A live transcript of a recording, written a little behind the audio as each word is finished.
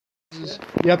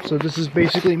So this is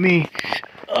basically me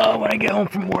when I get home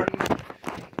from work.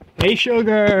 Hey,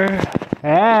 Sugar.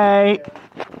 Hey.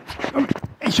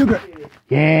 Hey, Sugar.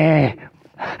 Yeah.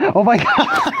 Oh my God.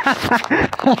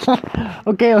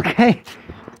 Okay.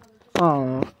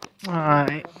 Oh.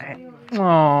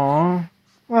 Oh.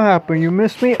 What happened? You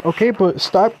missed me? Okay, but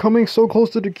stop coming so close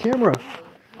to the camera.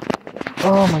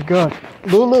 Oh my God.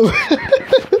 Lulu.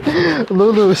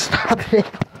 Lulu, stop it.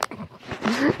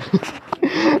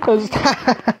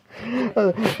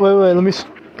 Wait, let me.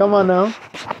 Come on now.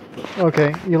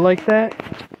 Okay, you like that?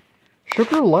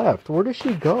 Sugar left. Where did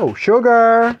she go?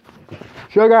 Sugar!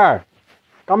 Sugar!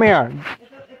 Come here.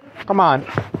 Come on.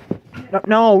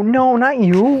 No, not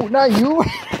you. Not you.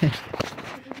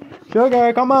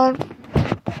 Sugar, come on.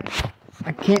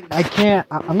 I can't.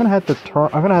 I'm gonna have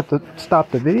to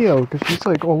stop the video because she's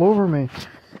like all over me.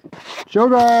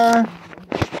 Sugar!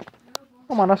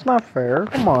 Come on, that's not fair.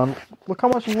 Come on. Look how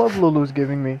much love Lulu's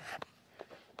giving me.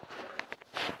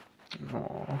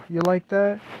 Oh, you like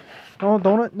that? No,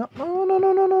 don't it? No. I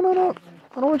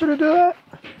don't want you to do that.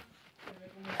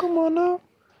 Come on now.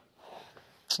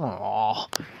 Oh,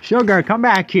 Sugar, come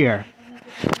back here.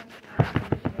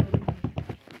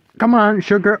 Come on,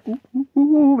 Sugar.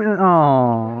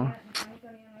 Oh.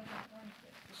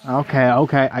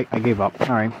 Okay. I gave up. All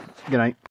right. Good night.